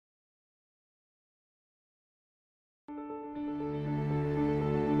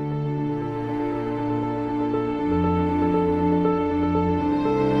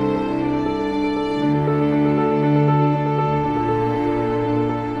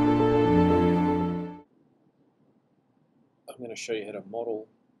going to show you how to model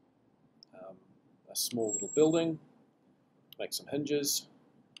a small little building, make some hinges,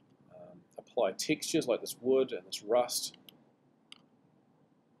 apply textures like this wood and this rust,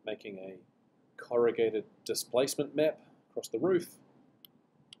 making a corrugated displacement map across the roof,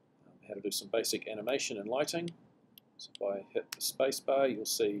 how to do some basic animation and lighting. So if I hit the space bar, you'll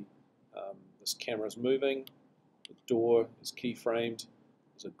see this camera is moving, the door is keyframed,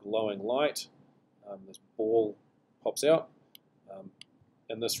 there's a glowing light, this ball pops out.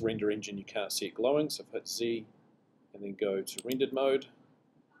 In this render engine you can't see it glowing, so if I hit Z and then go to rendered mode,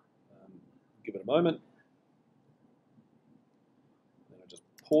 give it a moment, then I just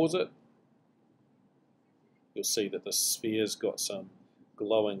pause it, you'll see that the sphere's got some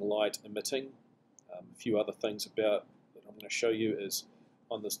glowing light emitting. A few other things about that I'm going to show you is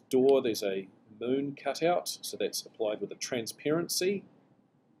on this door there's a moon cutout, so that's applied with a transparency.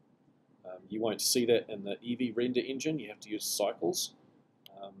 You won't see that in the Eevee render engine, you have to use cycles.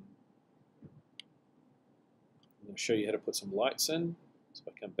 I'm going to show you how to put some lights in. So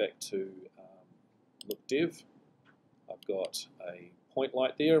if I come back to Look Dev, I've got a point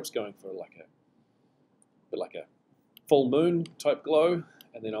light there. I was going for like a full moon type glow,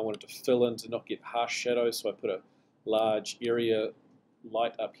 and then I wanted to fill in to not get harsh shadows, so I put a large area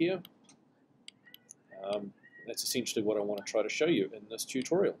light up here. That's essentially what I want to try to show you in this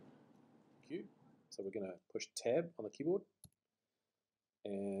tutorial. So we're going to push Tab on the keyboard,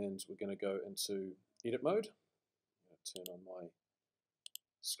 and we're going to go into edit mode. I'm going to turn on my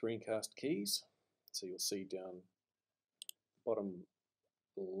screencast keys, so you'll see down bottom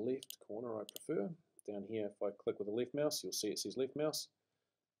left corner I prefer. Down here, if I click with the left mouse, you'll see it says left mouse,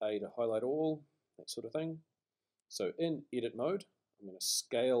 A to highlight all, that sort of thing. So in edit mode, I'm going to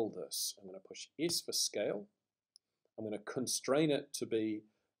scale this. I'm going to push S for scale. I'm going to constrain it to be,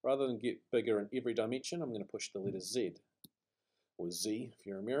 rather than get bigger in every dimension, I'm going to push the letter Z, or Z if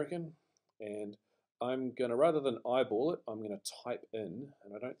you're American, and I'm going to, rather than eyeball it, I'm going to type in,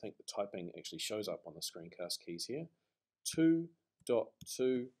 and I don't think the typing actually shows up on the screencast keys here,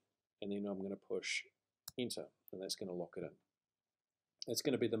 2.2, and then I'm going to push enter, and that's going to lock it in. It's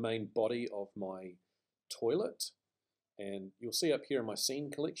going to be the main body of my toilet, and you'll see up here in my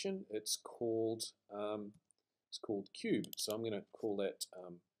scene collection, it's called cube. So I'm going to call that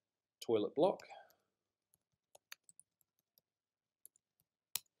toilet block.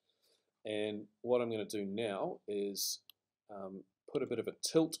 And what I'm going to do now is put a bit of a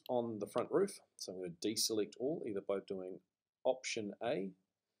tilt on the front roof. So I'm going to deselect all, either by doing Option A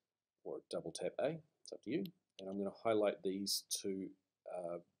or double tap A, it's up to you. And I'm going to highlight these two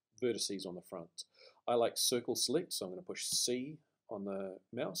vertices on the front. I like circle select, so I'm going to push C on the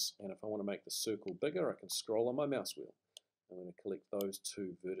mouse, and if I want to make the circle bigger, I can scroll on my mouse wheel. I'm going to collect those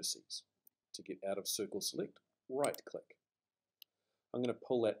two vertices. To get out of circle select, right click. I'm going to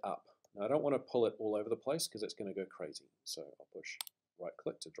pull that up. Now I don't want to pull it all over the place because it's going to go crazy. So I'll push right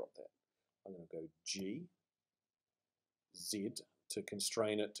click to drop that. I'm going to go G, Z to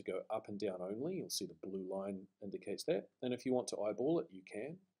constrain it to go up and down only. You'll see the blue line indicates that. And if you want to eyeball it, you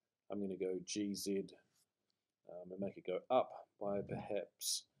can. I'm going to go GZ and make it go up by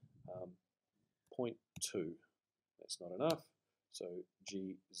perhaps 0.2. That's not enough. So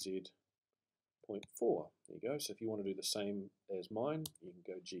GZ 0.4. There you go. So if you want to do the same as mine, you can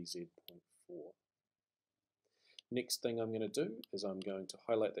go GZ 0.4. Next thing I'm going to do is I'm going to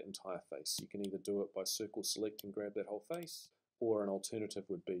highlight the entire face. You can either do it by circle select and grab that whole face, or an alternative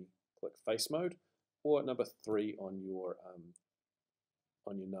would be click face mode, or number 3 on your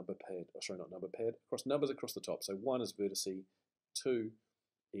number pad. Oh, sorry, not number pad. Numbers across the top. So 1 is vertice, 2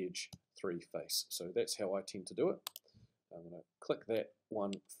 edge, 3 face. So that's how I tend to do it. I'm going to click that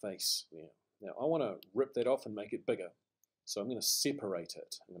one face there. Now I want to rip that off and make it bigger. So I'm going to separate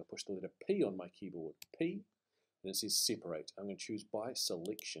it. I'm going to push the letter P on my keyboard. P, and it says separate. I'm going to choose by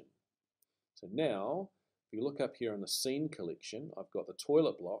selection. So now, if you look up here in the scene collection, I've got the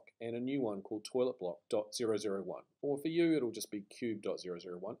toilet block and a new one called toilet block.001. Or for you, it'll just be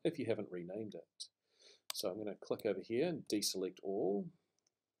cube.001 if you haven't renamed it. So I'm going to click over here and deselect all.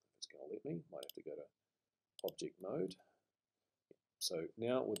 It's going to let me. Might have to go to object mode. So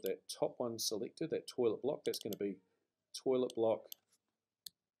now with that top one selected, that toilet block, that's going to be toilet block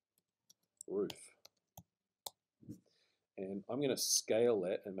roof. And I'm going to scale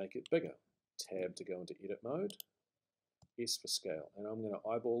that and make it bigger. Tab to go into edit mode, S for scale. And I'm going to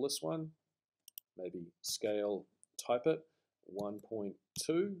eyeball this one, maybe scale, type it, 1.2.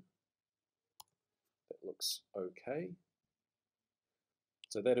 That looks okay.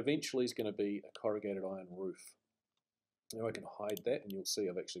 So that eventually is going to be a corrugated iron roof. Now I can hide that and you'll see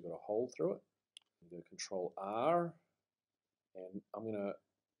I've actually got a hole through it. I'm going to Control R And I'm going to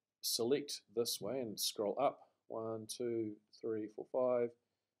select this way and scroll up. 1, 2, 3, 4, 5.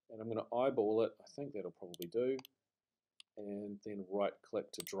 And I'm going to eyeball it. I think that'll probably do. And then right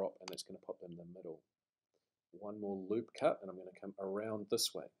click to drop, and that's going to pop in the middle. One more loop cut, and I'm going to come around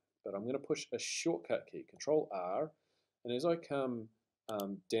this way. But I'm going to push a shortcut key, Control R, and as I come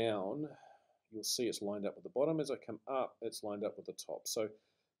down, you'll see it's lined up with the bottom. As I come up, it's lined up with the top. So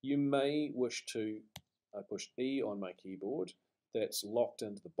you may wish to, I push E on my keyboard, that's locked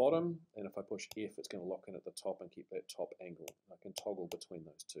into the bottom, and if I push F, it's going to lock in at the top and keep that top angle. I can toggle between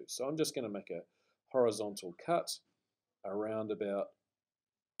those two. So I'm just going to make a horizontal cut around about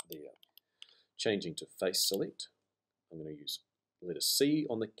there. Changing to face select, I'm going to use letter C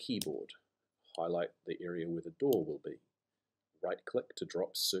on the keyboard. Highlight the area where the door will be. Right click to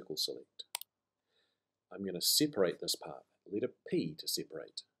drop circle select. I'm going to separate this part. Letter P to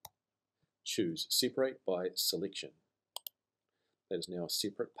separate. Choose separate by selection. That is now a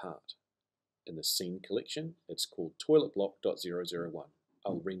separate part. In the scene collection, it's called toiletblock.001.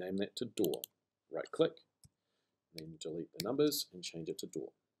 I'll rename that to door. Right click, then delete the numbers and change it to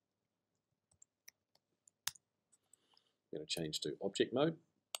door. I'm going to change to object mode,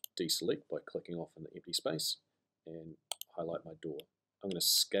 deselect by clicking off in the empty space, and highlight my door. I'm going to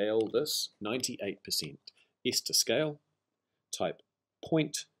scale this 98%. S to scale, type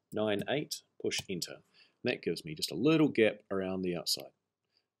 0.98, push enter. And that gives me just a little gap around the outside.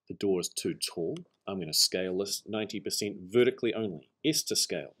 The door is too tall. I'm going to scale this 90% vertically only. S to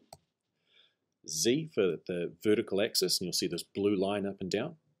scale. Z for the vertical axis, and you'll see this blue line up and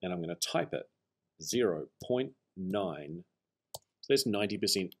down, and I'm going to type it 0.9. So that's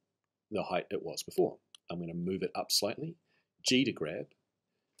 90% the height it was before. I'm going to move it up slightly. G to grab.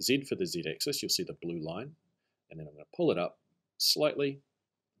 Z for the Z axis, you'll see the blue line, and then I'm going to pull it up slightly,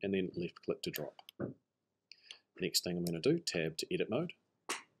 and then left click to drop. Next thing I'm going to do, tab to edit mode.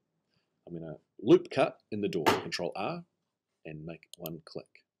 I'm going to loop cut in the door, Control R, and make one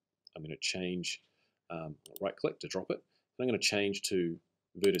click. I'm going to change, right click to drop it. I'm going to change to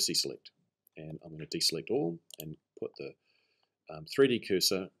vertice select, and I'm going to deselect all and put the 3D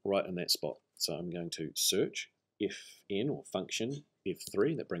cursor right in that spot. So I'm going to search Fn or function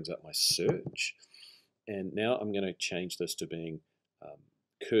F3, that brings up my search. And now I'm going to change this to being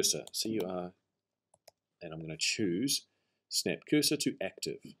cursor, CUR, and I'm going to choose snap cursor to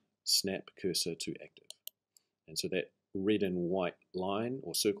active, snap cursor to active. And so that red and white line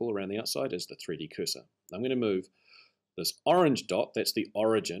or circle around the outside is the 3D cursor. I'm going to move this orange dot, that's the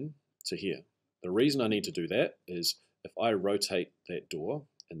origin, to here. The reason I need to do that is if I rotate that door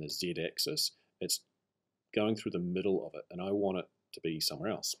in the Z axis, it's going through the middle of it, and I want it to be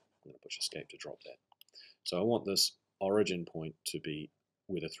somewhere else. I'm going to push escape to drop that. So I want this origin point to be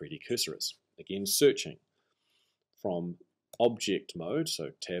where the 3D cursor is. Again, searching from object mode,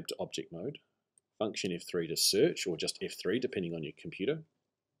 so tab to object mode, function F3 to search, or just F3 depending on your computer.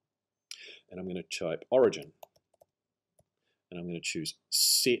 And I'm going to type origin, and I'm going to choose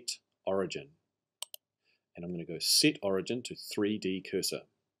set origin. And I'm going to go set origin to 3D cursor.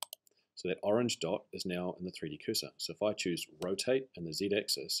 So that orange dot is now in the 3D cursor. So if I choose rotate in the Z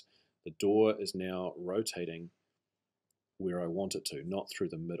axis, the door is now rotating where I want it to, not through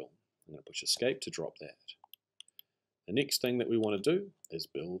the middle. I'm going to push escape to drop that. The next thing that we want to do is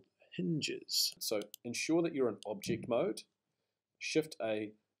build hinges. So ensure that you're in object mode. Shift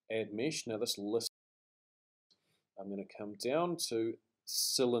A, add mesh. Now this list, I'm going to come down to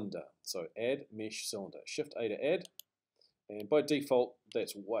cylinder. So add mesh cylinder. Shift A to add. And by default,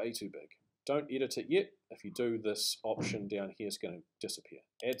 that's way too big. Don't edit it yet. If you do, this option down here is going to disappear.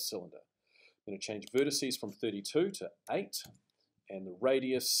 Add cylinder. I'm going to change vertices from 32 to 8. And the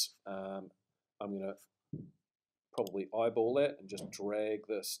radius, I'm going to probably eyeball that and just drag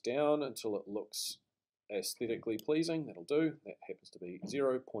this down until it looks aesthetically pleasing. That'll do. That happens to be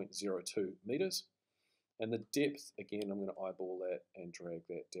 0.02 meters. And the depth, again, I'm going to eyeball that and drag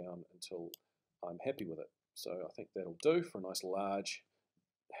that down until I'm happy with it. So I think that'll do for a nice large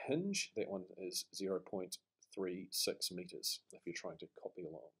hinge. That one is 0.36 meters if you're trying to copy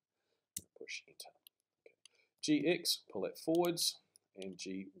along. Push enter. Okay. GX, pull that forwards, and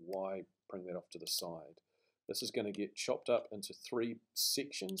GY, bring that off to the side. This is going to get chopped up into 3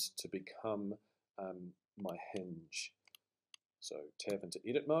 sections to become my hinge. So tab into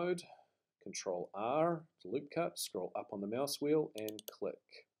edit mode, Control R to loop cut, scroll up on the mouse wheel and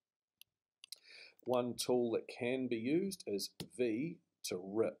click. One tool that can be used is V to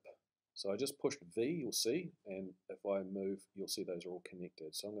rip. So I just pushed V, you'll see, and if I move, you'll see those are all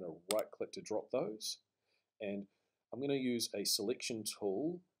connected. So I'm going to right click to drop those, and I'm going to use a selection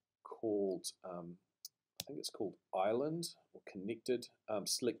tool called, I think it's called island or connected,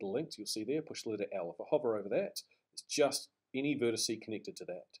 select linked, you'll see there, push the letter L. If I hover over that, it's just any vertice connected to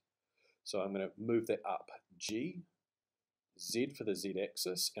that. So I'm going to move that up, G, Z for the Z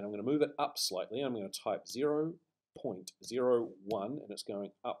axis, and I'm going to move it up slightly. I'm going to type 0.01 and it's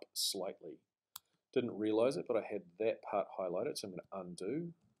going up slightly. Didn't realize it, but I had that part highlighted, so I'm going to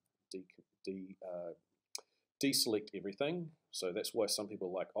undo, deselect everything. So that's why some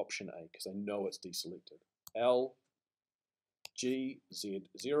people like option A, because they know it's deselected. L, G, Z,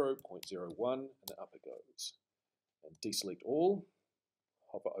 0.01, and then up it goes. And deselect all,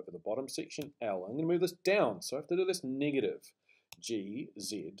 hover over the bottom section, L. I'm going to move this down, so I have to do this negative. G,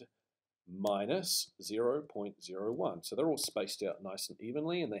 Z, minus 0.01. So they're all spaced out nice and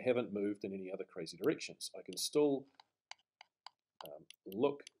evenly, and they haven't moved in any other crazy directions. I can still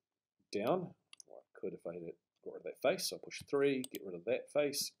look down, or I could if I had got rid of that face. So I push 3, get rid of that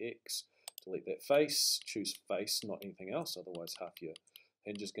face, X, delete that face, choose face, not anything else, otherwise half your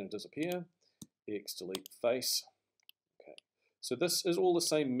hinge is going to disappear. X, delete face. Okay, so this is all the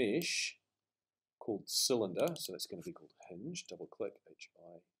same mesh called cylinder, so that's going to be called hinge. Double click,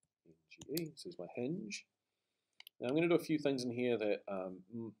 H-I-N-G-E, this is my hinge. Now I'm going to do a few things in here that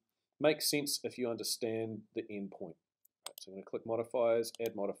make sense if you understand the end point. Right, so I'm going to click modifiers,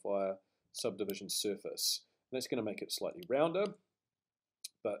 add modifier, subdivision surface. And that's going to make it slightly rounder,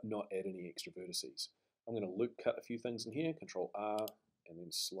 but not add any extra vertices. I'm going to loop cut a few things in here, Control R, and then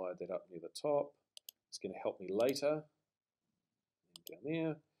slide that up near the top. It's going to help me later. Down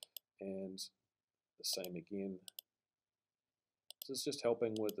there, and the same again. This is just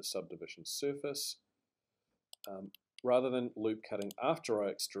helping with the subdivision surface. Rather than loop cutting after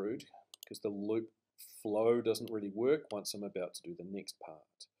I extrude, because the loop flow doesn't really work once I'm about to do the next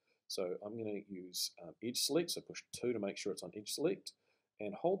part. So I'm going to use edge select, so push 2 to make sure it's on edge select,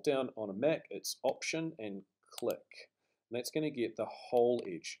 and hold down on a Mac, it's option and click. And that's going to get the whole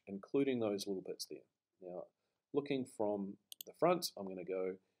edge, including those little bits there. Now, looking from the front, I'm going to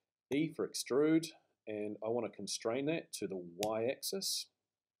go E for extrude, and I want to constrain that to the Y axis.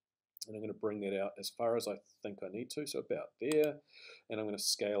 And I'm going to bring that out as far as I think I need to, so about there. And I'm going to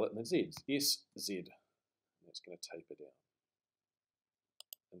scale it in the Z, S, Z. And that's going to taper down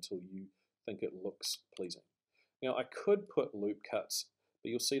until you think it looks pleasing. Now I could put loop cuts, but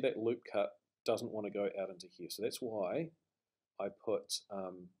you'll see that loop cut doesn't want to go out into here. So that's why I put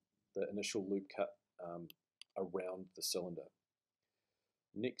the initial loop cut around the cylinder.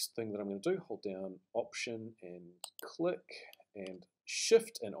 Next thing that I'm going to do, hold down Option and click, and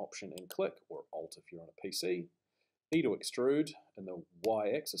Shift and Option and click, or Alt if you're on a PC. E to extrude in the Y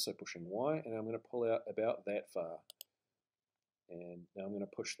axis, so pushing Y, and I'm going to pull out about that far. And now I'm going to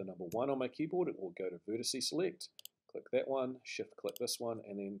push the number 1 on my keyboard. It will go to vertice select. Click that one, shift click this one,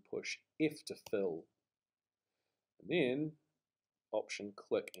 and then push F to fill. And then option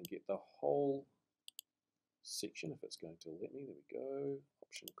click and get the whole section if it's going to let me. There we go.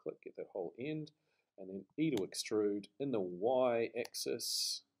 Option click, get that whole end. And then E to extrude in the Y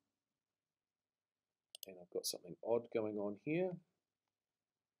axis. And I've got something odd going on here.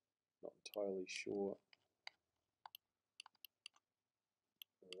 Not entirely sure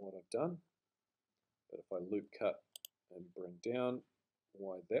what I've done, but if I loop cut and bring down,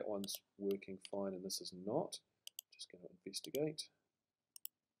 why that one's working fine and this is not, just going to investigate.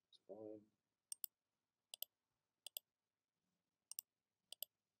 It's fine.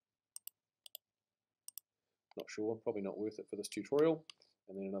 Not sure, probably not worth it for this tutorial.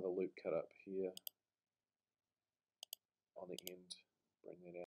 And then another loop cut up here on the end, bring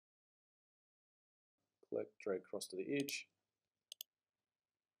that out, click, drag across to the edge,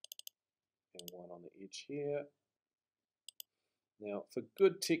 and one on the edge here. Now for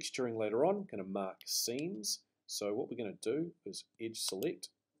good texturing later on, I'm going to mark seams. So what we're going to do is edge select,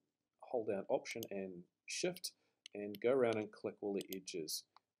 hold down Option and Shift, and go around and click all the edges.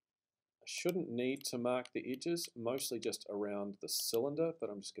 I shouldn't need to mark the edges, mostly just around the cylinder, but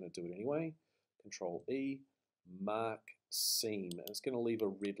I'm just going to do it anyway. Control E, mark seam, and it's going to leave a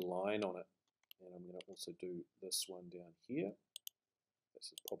red line on it. And I'm going to also do this one down here. This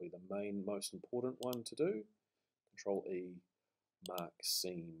is probably the main, most important one to do. Control E, mark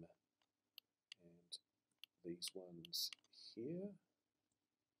seam, and these ones here.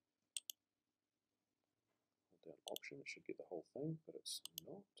 Hold down Option, it should get the whole thing, but it's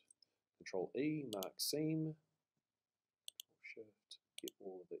not. Control E, mark seam, Shift, get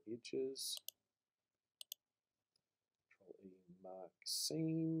all of the edges. Control E, mark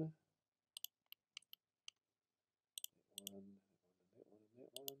seam. That one, that one, and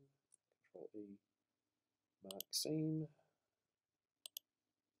that one. Control E, mark seam.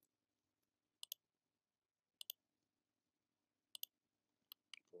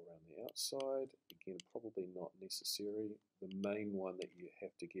 the outside. Again, probably not necessary. The main one that you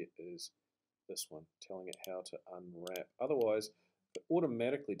have to get is this one, telling it how to unwrap. Otherwise, if it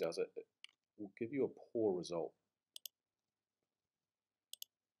automatically does it, it will give you a poor result.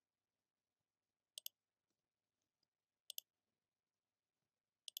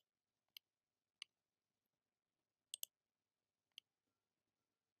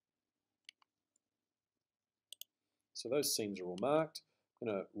 So those seams are all marked. I'm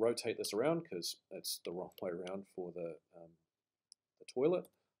going to rotate this around because it's the wrong way around for the toilet.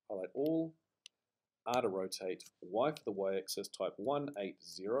 Highlight all, R to rotate, Y for the y-axis, type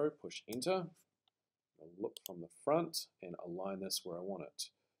 180, push enter. I'll look from the front and align this where I want it.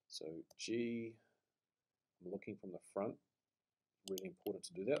 So G, I'm looking from the front. Really important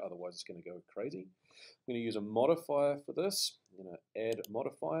to do that, otherwise it's going to go crazy. I'm going to use a modifier for this. I'm going to add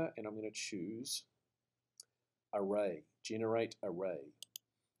modifier and I'm going to choose array, generate array.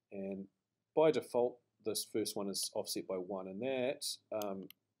 And by default, this first one is offset by 1, and that,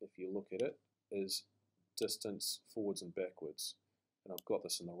 if you look at it, is distance forwards and backwards. And I've got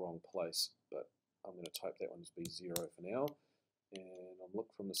this in the wrong place, but I'm going to type that one as be 0 for now. And I'll look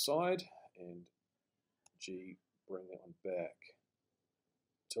from the side and G, bring that one back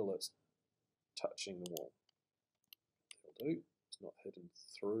till it's touching the wall. That'll do. It's not hidden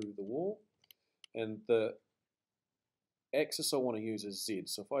through the wall. And the axis I want to use is Z.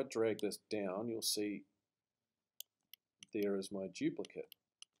 So if I drag this down, you'll see there is my duplicate.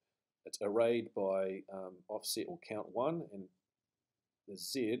 It's arrayed by offset or count 1, and the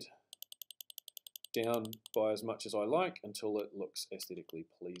Z down by as much as I like until it looks aesthetically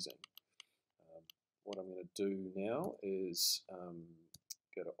pleasing. What I'm going to do now is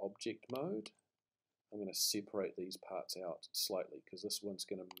go to object mode. I'm going to separate these parts out slightly because this one's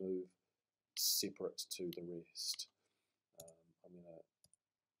going to move separate to the rest. I'm going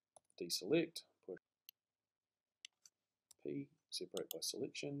to deselect, push P, separate by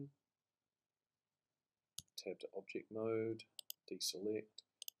selection, tab to object mode, deselect,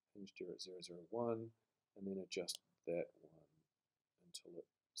 hinge gear at 001, and then adjust that one until it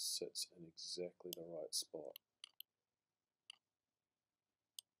sits in exactly the right spot.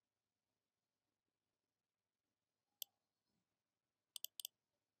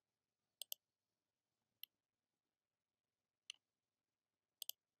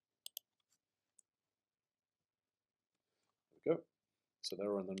 There we go. So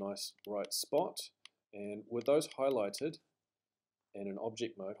they're in the nice right spot. And with those highlighted and in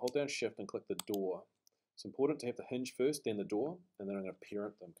object mode, hold down shift and click the door. It's important to have the hinge first, then the door, and then I'm going to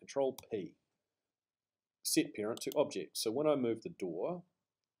parent them. Control P. Set parent to object. So when I move the door,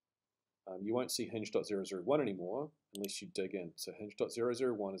 you won't see hinge.001 anymore unless you dig in. So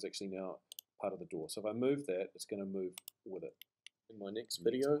hinge.001 is actually now part of the door. So if I move that, it's going to move with it. In my next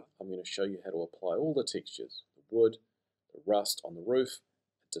video, I'm going to show you how to apply all the textures, the wood, the rust on the roof,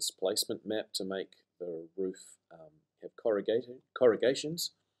 a displacement map to make the roof have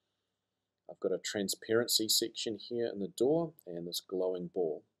corrugations. I've got a transparency section here in the door and this glowing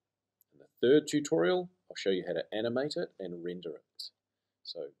ball. In the third tutorial, I'll show you how to animate it and render it.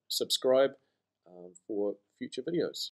 So subscribe for future videos.